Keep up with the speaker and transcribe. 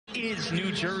is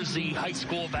New Jersey high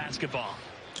school basketball.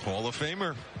 Hall of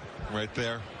Famer right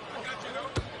there.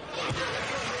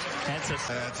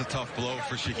 That's a tough blow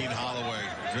for Shaheen Holloway.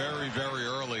 Very, very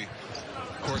early.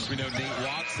 Of course, we know Nate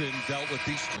Watson dealt with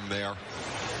these from there.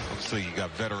 Obviously, you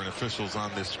got veteran officials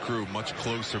on this crew, much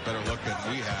closer, better look than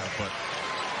we have, but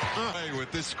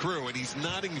with this crew, and he's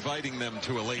not inviting them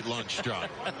to a late lunch, John.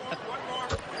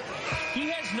 He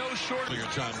has no shortage.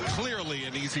 John, clearly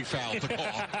an easy foul to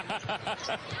call.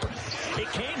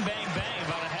 It came bang, bang,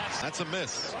 about a half. That's a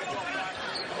miss.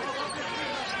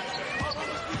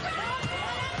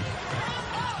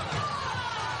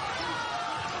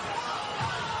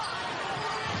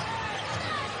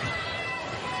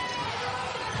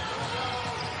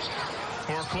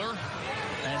 Horkler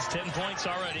has 10 points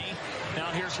already.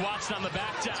 Now here's Watson on the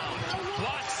back down.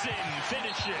 Watson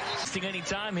finishes. Wasting any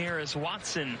time here as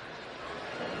Watson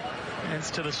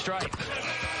heads to the stripe.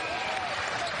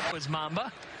 Was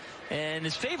Mamba. And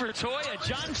his favorite toy, a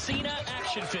John Cena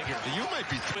action figure. You might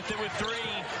be with it with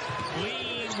three.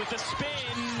 Lee with the spin.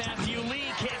 Matthew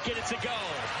Lee can't get it to go.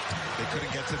 They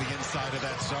couldn't get to the inside of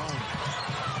that zone.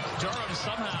 Durham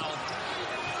somehow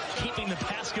keeping the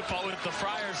basketball with the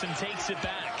Friars and takes it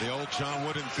back. The old John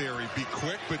Wooden theory, be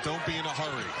quick, but don't be in a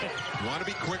hurry. You want to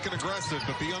be quick and aggressive,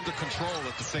 but be under control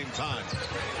at the same time.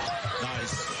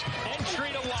 Nice.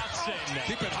 Entry to Watson.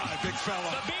 Keep it high, big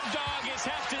fella. The big dog is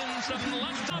hefting some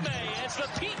left as the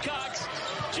Peacocks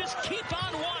just keep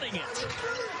on wanting it.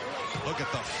 Look at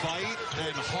the fight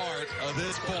and heart of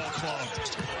this ball club.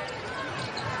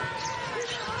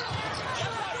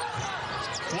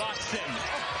 Watson.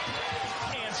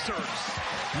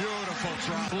 Beautiful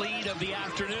drop. Lead of the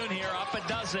afternoon here, up a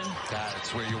dozen.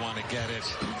 That's where you want to get it.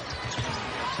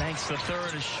 Thanks, the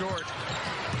third is short.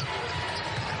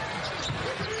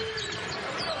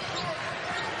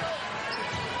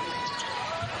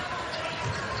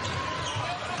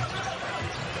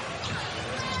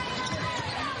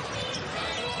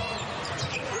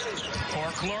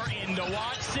 Horkler into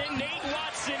Watson. Nate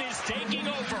Watson is taking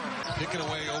over. Picking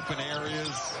away open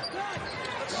areas.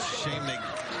 Shame they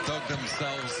dug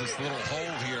themselves this little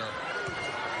hole here.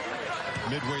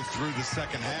 Midway through the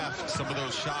second half, some of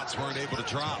those shots weren't able to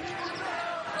drop.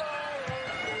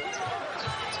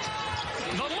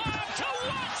 The lob to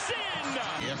Watson!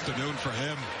 The afternoon for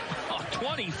him.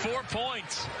 24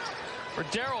 points for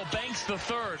Darrell Banks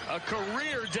III. A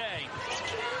career day.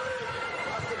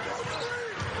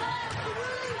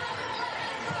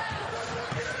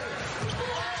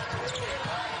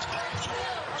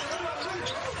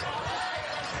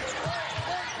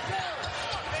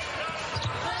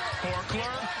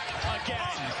 Horkler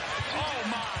again. Oh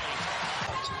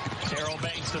my. Darrell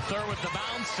Banks III with the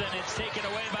bounce, and it's taken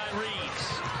away by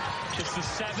Reeves. Just the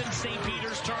seventh St.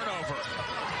 Peter's turnover.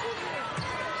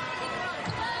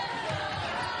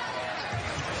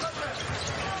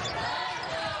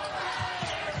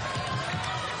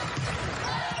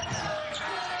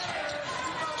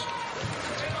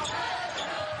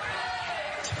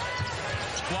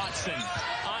 Watson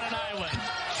on an island.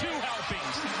 2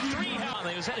 helpings. 3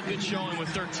 helpings. He had a good showing with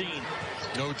 13.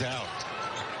 No doubt.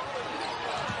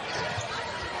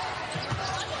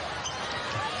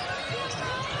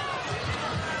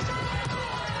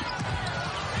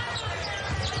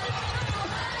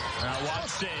 Now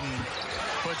Watson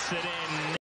puts it in.